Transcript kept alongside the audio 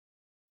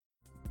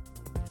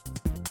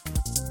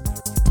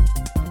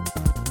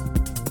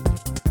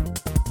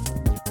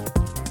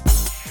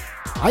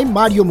I'm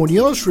Mario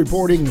Munoz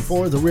reporting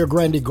for the Rio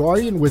Grande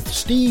Guardian with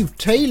Steve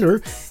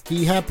Taylor.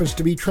 He happens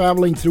to be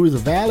traveling through the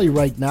valley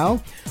right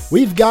now.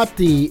 We've got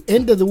the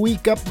end of the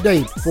week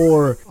update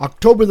for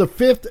October the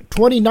 5th,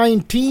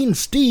 2019.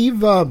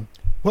 Steve,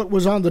 what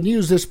was on the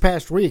news this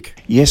past week?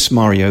 Yes,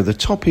 Mario. The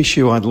top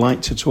issue I'd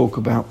like to talk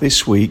about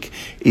this week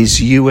is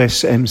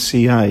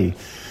USMCA.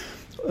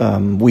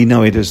 We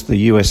know it as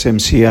the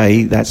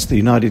USMCA. That's the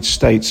United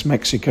States,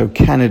 Mexico,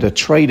 Canada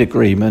Trade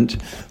Agreement,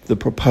 the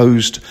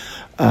proposed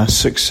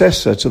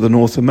successor to the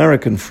North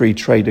American Free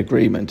Trade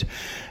Agreement.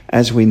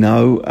 As we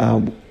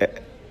know,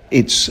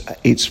 it's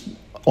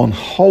on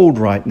hold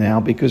right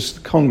now because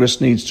Congress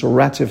needs to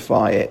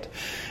ratify it.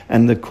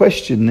 And the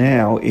question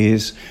now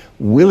is,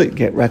 will it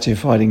get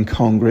ratified in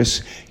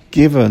Congress,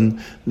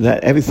 given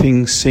that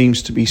everything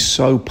seems to be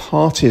so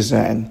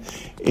partisan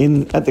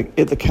at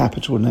the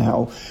Capitol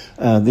now?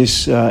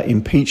 This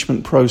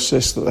impeachment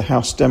process that the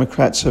House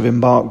Democrats have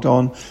embarked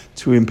on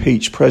to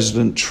impeach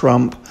President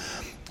Trump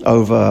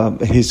over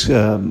his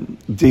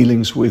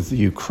dealings with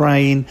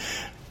Ukraine.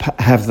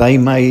 Have they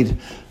made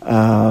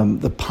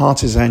the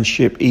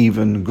partisanship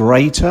even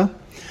greater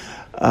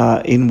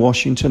in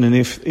Washington? And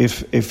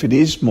if it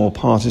is more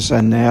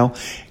partisan now,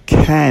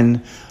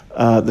 can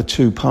the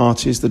two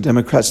parties, the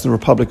Democrats and the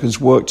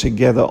Republicans, work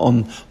together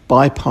on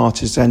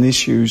bipartisan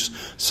issues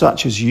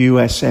such as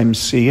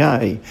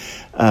USMCA?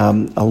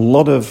 A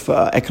lot of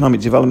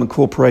economic development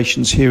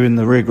corporations here in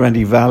the Rio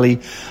Grande Valley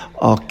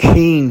are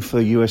keen for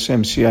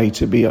USMCA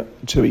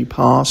to be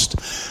passed.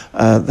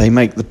 They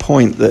make the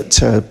point that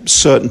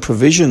certain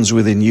provisions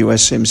within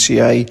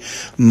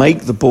USMCA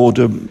make the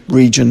border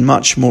region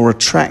much more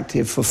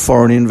attractive for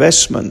foreign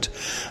investment,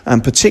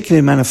 and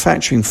particularly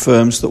manufacturing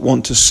firms that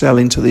want to sell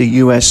into the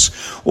US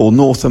or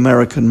North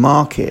American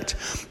market.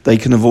 They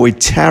can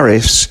avoid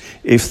tariffs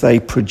if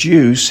they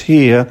produce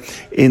here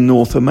in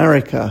North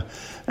America.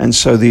 And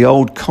so the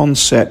old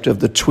concept of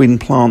the twin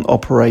plant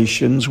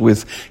operations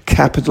with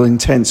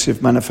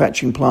capital-intensive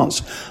manufacturing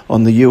plants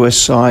on the US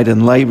side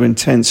and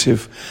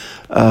labor-intensive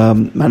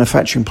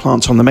manufacturing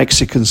plants on the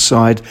Mexican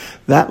side,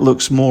 that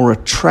looks more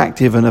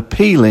attractive and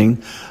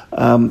appealing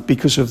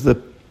because of the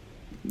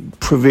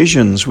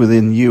provisions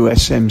within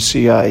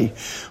USMCA.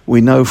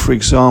 We know, for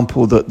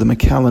example, that the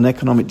McAllen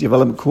Economic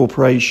Development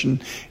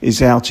Corporation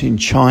is out in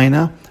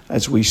China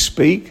as we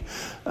speak.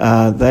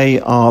 They're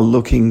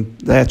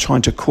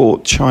trying to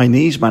court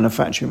Chinese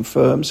manufacturing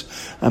firms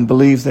and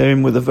believe they're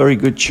in with a very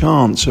good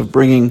chance of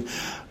bringing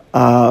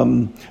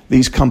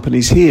these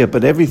companies here.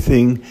 But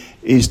everything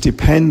is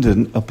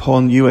dependent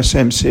upon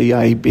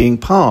USMCA being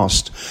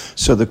passed.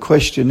 So the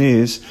question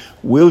is,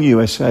 will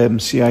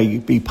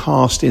USMCA be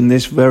passed in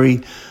this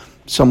very,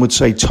 some would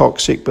say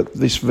toxic, but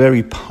this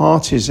very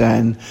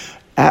partisan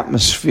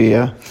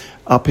atmosphere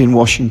up in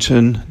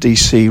Washington,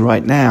 D.C.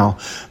 right now?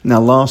 Now,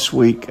 last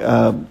week,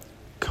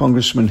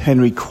 Congressman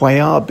Henry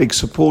Cuellar, a big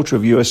supporter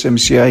of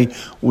USMCA,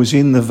 was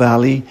in the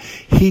Valley.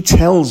 He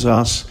tells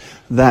us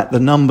that the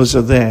numbers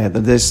are there,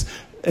 that there's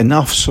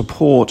enough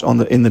support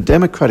in the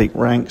Democratic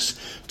ranks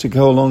to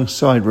go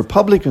alongside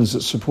Republicans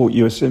that support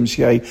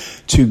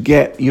USMCA to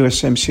get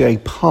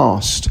USMCA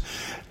passed.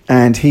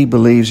 And he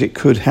believes it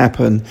could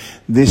happen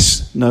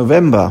this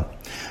November.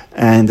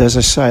 And as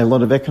I say, a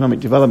lot of economic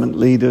development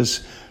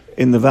leaders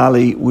in the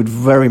Valley would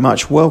very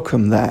much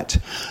welcome that.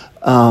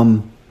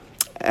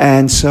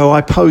 And so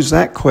I pose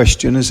that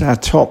question as our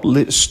top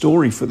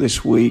story for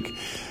this week,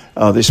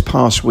 this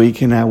past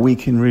week in our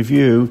Week in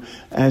Review,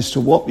 as to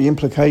what the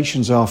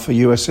implications are for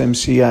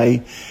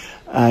USMCA,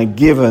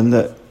 given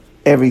that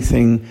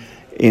everything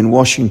in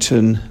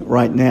Washington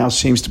right now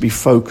seems to be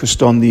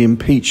focused on the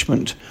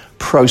impeachment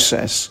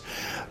process.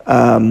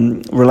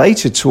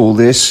 Related to all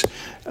this,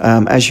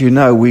 as you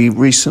know, we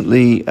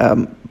recently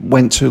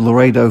went to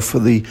Laredo for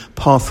the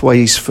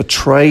Pathways for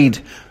Trade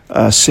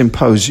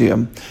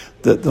symposium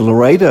that the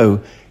Laredo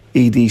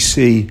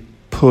EDC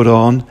put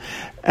on.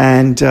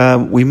 And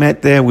we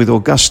met there with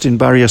Augustin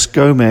Barrios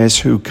Gomez,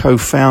 who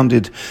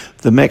co-founded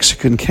the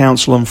Mexican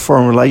Council on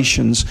Foreign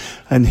Relations.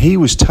 And he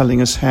was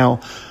telling us how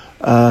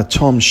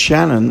Tom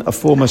Shannon, a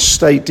former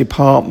State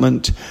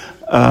Department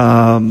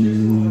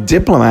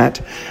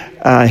diplomat,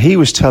 he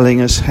was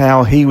telling us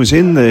how he was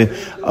in the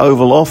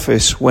Oval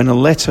Office when a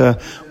letter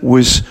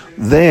was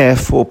there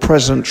for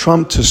President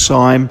Trump to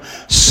sign,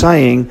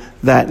 saying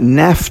that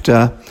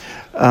NAFTA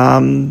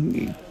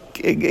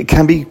it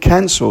can be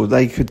cancelled.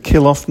 They could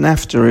kill off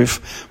NAFTA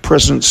if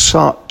President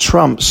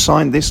Trump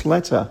signed this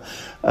letter.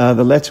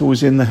 The letter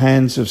was in the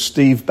hands of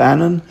Steve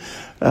Bannon,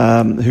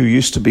 who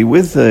used to be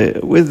with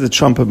the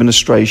Trump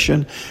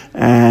administration,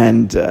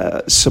 and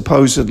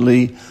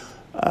supposedly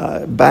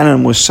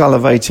Bannon was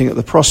salivating at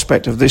the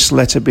prospect of this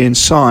letter being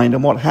signed.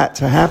 And what had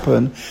to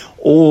happen,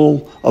 a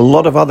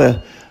lot of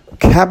other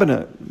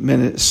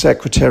cabinet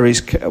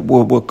secretaries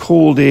were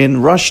called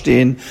in, rushed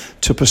in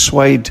to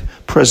persuade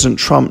President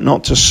Trump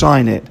not to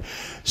sign it.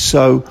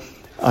 So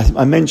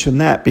I mention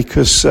that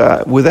because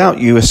without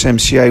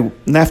USMCA,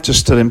 NAFTA's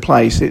still in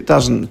place. It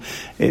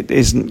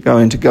isn't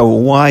going to go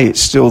away. It's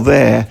still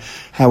there.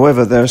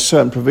 However, there are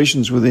certain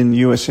provisions within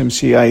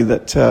USMCA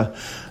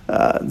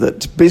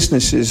that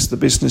businesses, the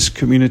business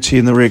community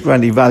in the Rio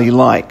Grande Valley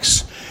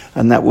likes,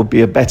 and that would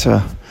be a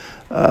better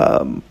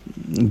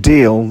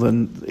deal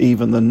than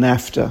even the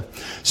NAFTA.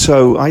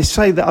 So I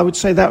would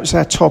say that was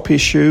our top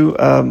issue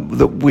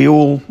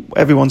that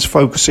everyone's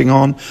focusing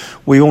on.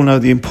 We all know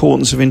the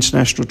importance of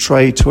international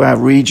trade to our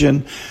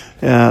region.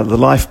 The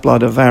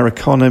lifeblood of our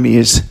economy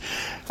is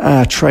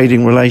our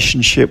trading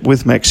relationship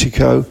with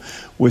Mexico.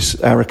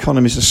 Our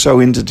economies are so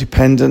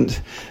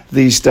interdependent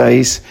these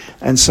days,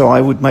 and so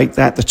I would make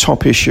that the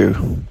top issue,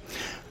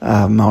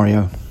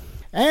 Mario.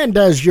 And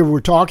as you were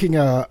talking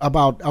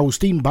about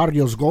Agustin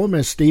Barrios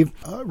Gomez, Steve,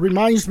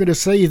 reminds me to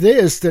say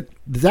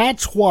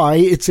that's why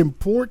it's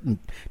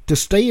important to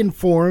stay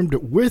informed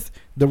with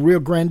the Rio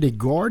Grande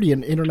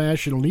Guardian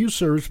International News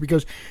Service,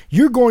 because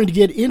you're going to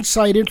get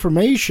inside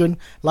information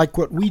like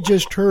what we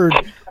just heard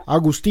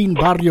Agustin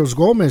Barrios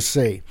Gomez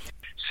say.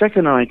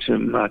 Second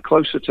item,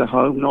 closer to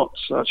home, not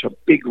such a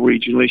big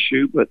regional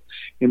issue, but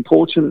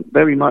important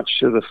very much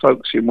to the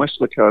folks in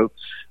Weslaco.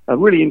 A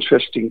really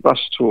interesting bus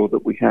tour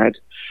that we had,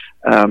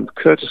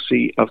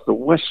 courtesy of the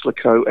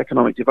Weslaco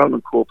Economic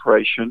Development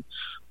Corporation,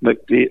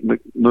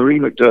 Marie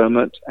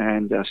McDermott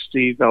and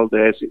Steve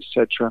Valdez,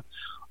 etc.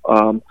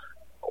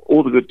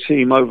 All the good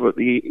team over at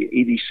the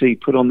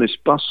EDC put on this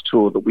bus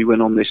tour that we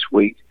went on this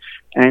week.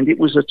 And it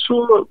was a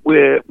tour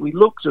where we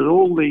looked at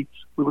we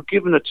were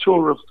given a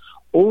tour of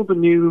all the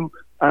new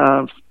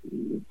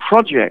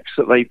projects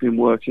that they've been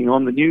working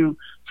on, the new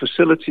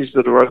facilities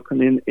that are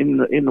open in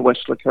the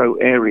Weslaco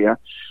area,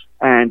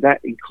 and that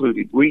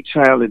included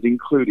retail, it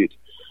included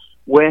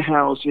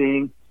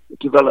warehousing,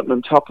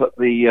 development up at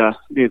the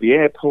near the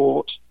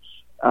airport,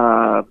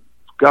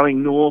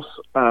 going north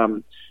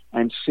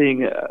and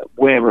seeing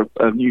where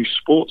a new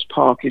sports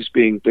park is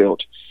being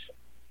built.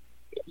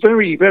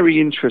 Very,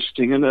 very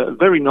interesting and a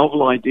very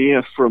novel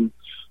idea from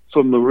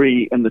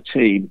Marie and the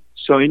team.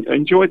 So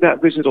enjoyed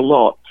that visit a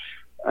lot.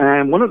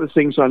 And one of the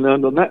things I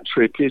learned on that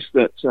trip is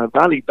that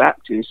Valley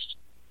Baptist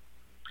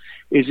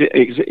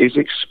is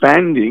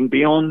expanding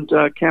beyond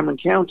Cameron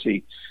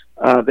County.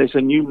 There's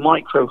a new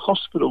micro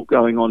hospital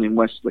going on in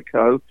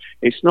Weslaco.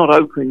 It's not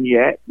open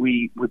yet.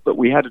 But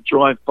we had a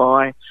drive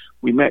by.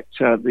 We met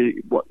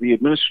the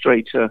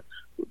administrator,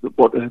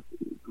 the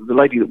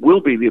lady that will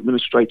be the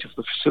administrator of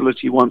the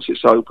facility once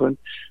it's open.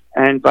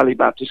 And Valley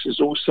Baptist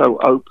is also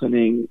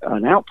opening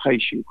an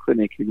outpatient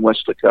clinic in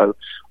Weslaco.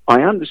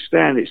 I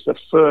understand it's the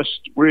first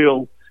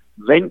real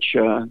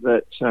venture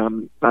that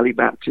Valley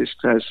Baptist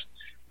has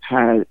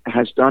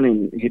done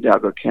in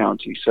Hidalgo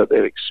County. So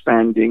they're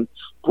expanding,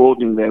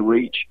 broadening their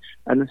reach.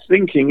 And the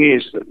thinking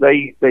is that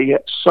they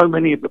get so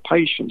many of the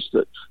patients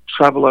that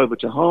travel over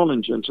to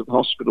Harlingen to the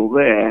hospital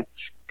there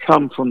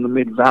come from the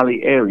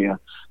Mid-Valley area.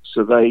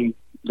 So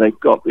they've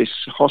got this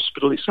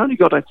hospital. It's only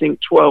got, I think,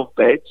 12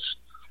 beds.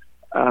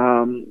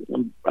 And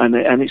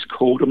it's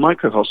called a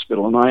micro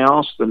hospital. And I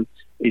asked them,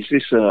 is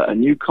this a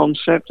new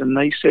concept? And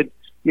they said,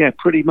 yeah,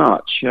 pretty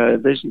much.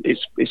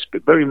 It's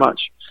very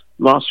much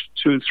last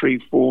 2, 3,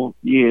 4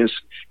 years.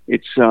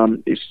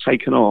 It's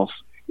taken off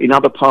in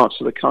other parts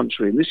of the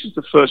country. And this is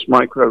the first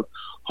micro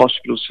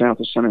hospital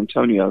south of San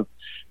Antonio.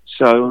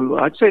 So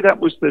I'd say that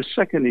was the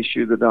second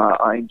issue that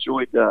I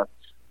enjoyed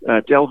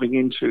delving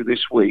into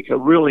this week. A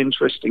real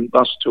interesting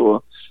bus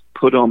tour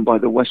put on by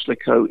the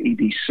Weslaco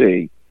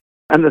EDC.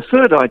 And the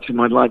third item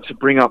I'd like to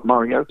bring up,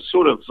 Mario,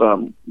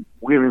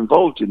 we're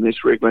involved in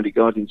this, Rio Grande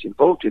Guardian's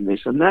involved in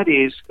this, and that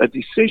is a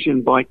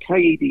decision by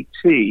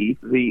KEDT,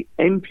 the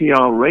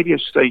NPR radio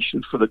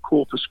station for the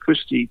Corpus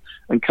Christi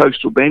and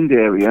Coastal Bend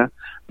area.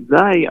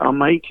 They are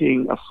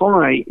making a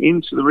foray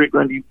into the Rio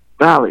Grande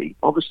Valley.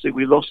 Obviously,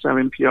 we lost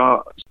our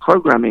NPR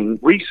programming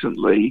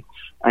recently,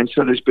 and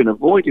so there's been a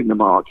void in the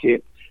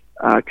market.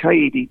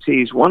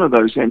 KEDT is one of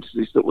those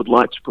entities that would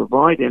like to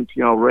provide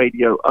NPR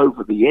radio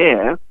over the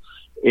air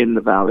in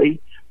the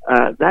valley.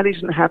 That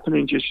isn't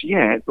happening just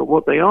yet, but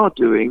what they are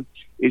doing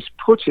is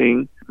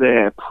putting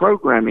their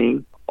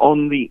programming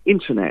on the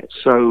internet.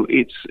 So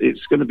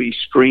it's going to be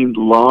streamed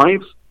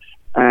live,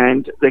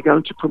 and they're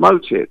going to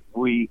promote it.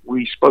 We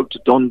spoke to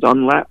Don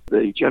Dunlap,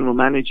 the general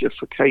manager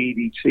for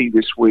KEDT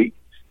this week,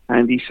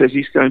 and he says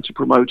he's going to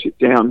promote it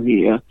down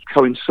here.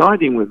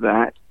 Coinciding with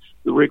that,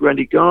 the Rio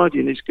Grande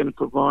Guardian is going to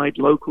provide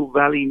local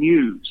valley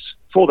news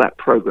for that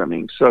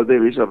programming. So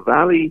there is a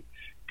valley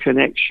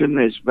connection.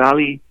 There's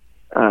valley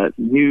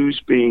news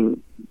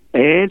being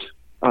aired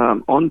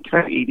on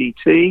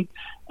KEDT,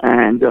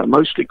 and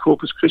mostly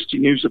Corpus Christi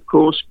news, of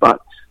course,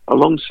 but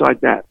alongside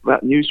that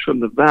news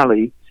from the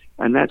valley,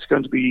 and that's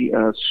going to be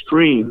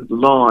streamed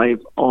live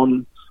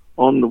on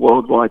the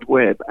World Wide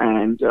Web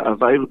and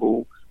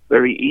available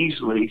very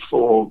easily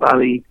for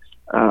valley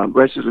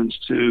residents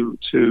to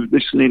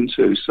listen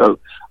into. So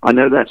I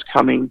know that's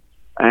coming,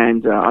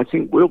 and I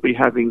think we'll be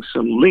having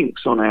some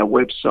links on our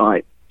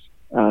website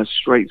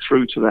straight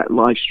through to that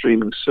live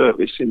streaming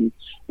service in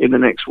the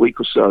next week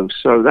or so.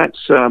 So that's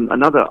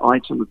another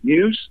item of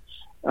news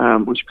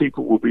which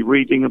people will be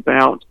reading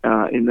about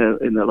in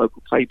their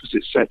local papers,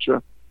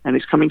 etc. And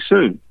it's coming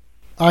soon.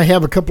 I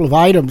have a couple of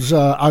items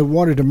I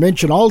wanted to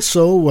mention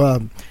also.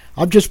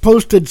 I've just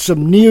posted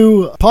some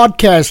new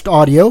podcast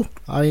audio.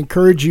 I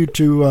encourage you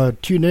to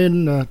tune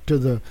in to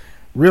the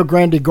Rio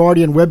Grande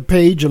Guardian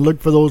webpage and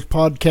look for those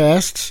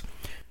podcasts.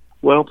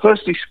 Well,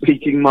 personally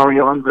speaking,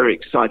 Mario, I'm very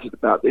excited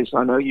about this.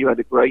 I know you had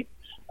a great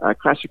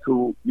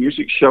classical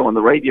music show on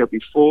the radio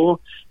before,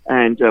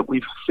 and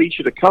we've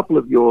featured a couple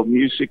of your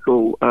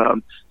musical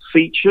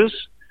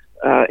features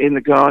in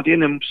The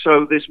Guardian, and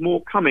so there's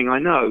more coming, I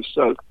know.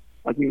 So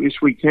I think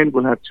this weekend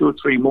we'll have 2 or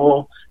 3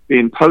 more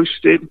being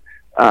posted.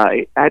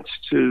 It adds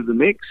to the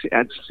mix. It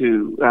adds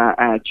to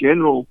our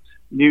general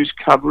news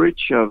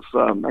coverage of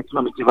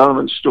economic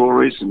development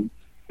stories and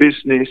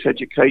business,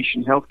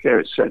 education, healthcare,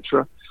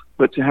 etc.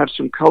 But to have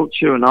some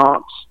culture and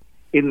arts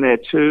in there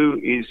too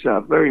is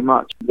very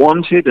much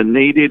wanted and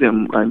needed,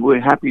 and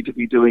we're happy to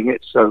be doing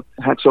it. So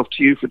hats off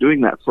to you for doing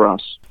that for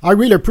us. I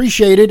really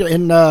appreciate it,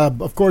 and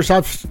of course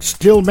I've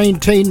still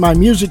maintained my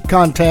music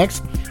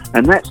contacts.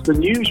 And that's the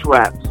news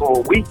wrap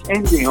for week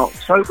ending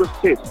October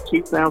 5th,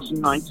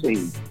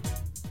 2019.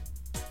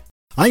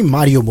 I'm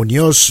Mario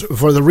Munoz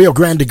for the Rio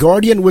Grande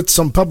Guardian with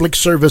some public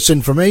service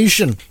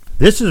information.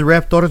 This is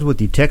Rep Torres with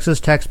the Texas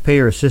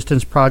Taxpayer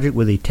Assistance Project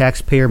with a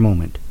taxpayer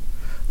moment.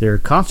 There are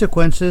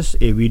consequences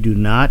if you do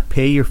not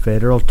pay your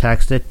federal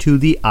tax debt to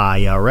the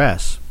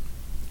IRS.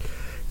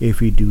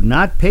 If you do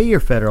not pay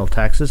your federal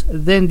taxes,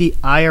 then the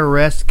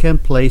IRS can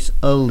place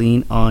a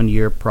lien on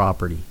your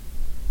property.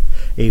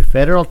 A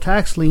federal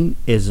tax lien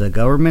is the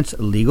government's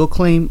legal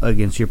claim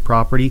against your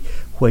property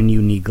when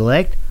you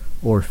neglect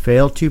or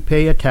fail to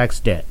pay a tax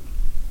debt.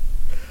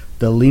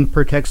 The lien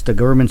protects the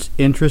government's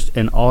interest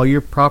in all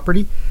your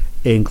property,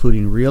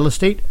 including real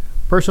estate,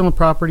 personal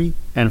property,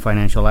 and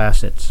financial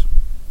assets.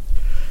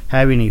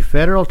 Having a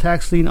federal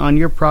tax lien on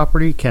your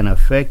property can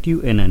affect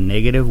you in a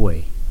negative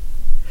way.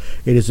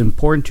 It is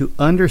important to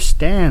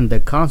understand the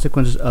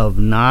consequences of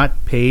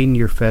not paying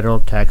your federal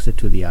taxes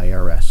to the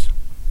IRS.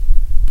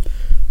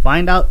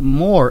 Find out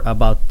more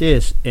about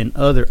this and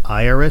other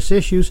IRS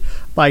issues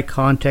by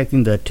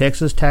contacting the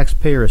Texas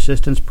Taxpayer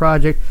Assistance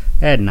Project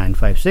at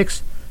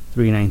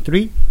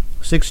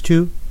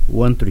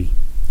 956-393-6213.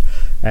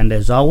 And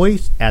as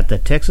always, at the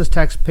Texas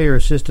Taxpayer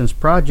Assistance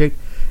Project,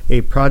 a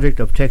project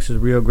of Texas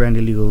Rio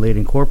Grande Legal Aid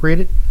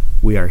Incorporated,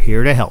 we are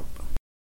here to help.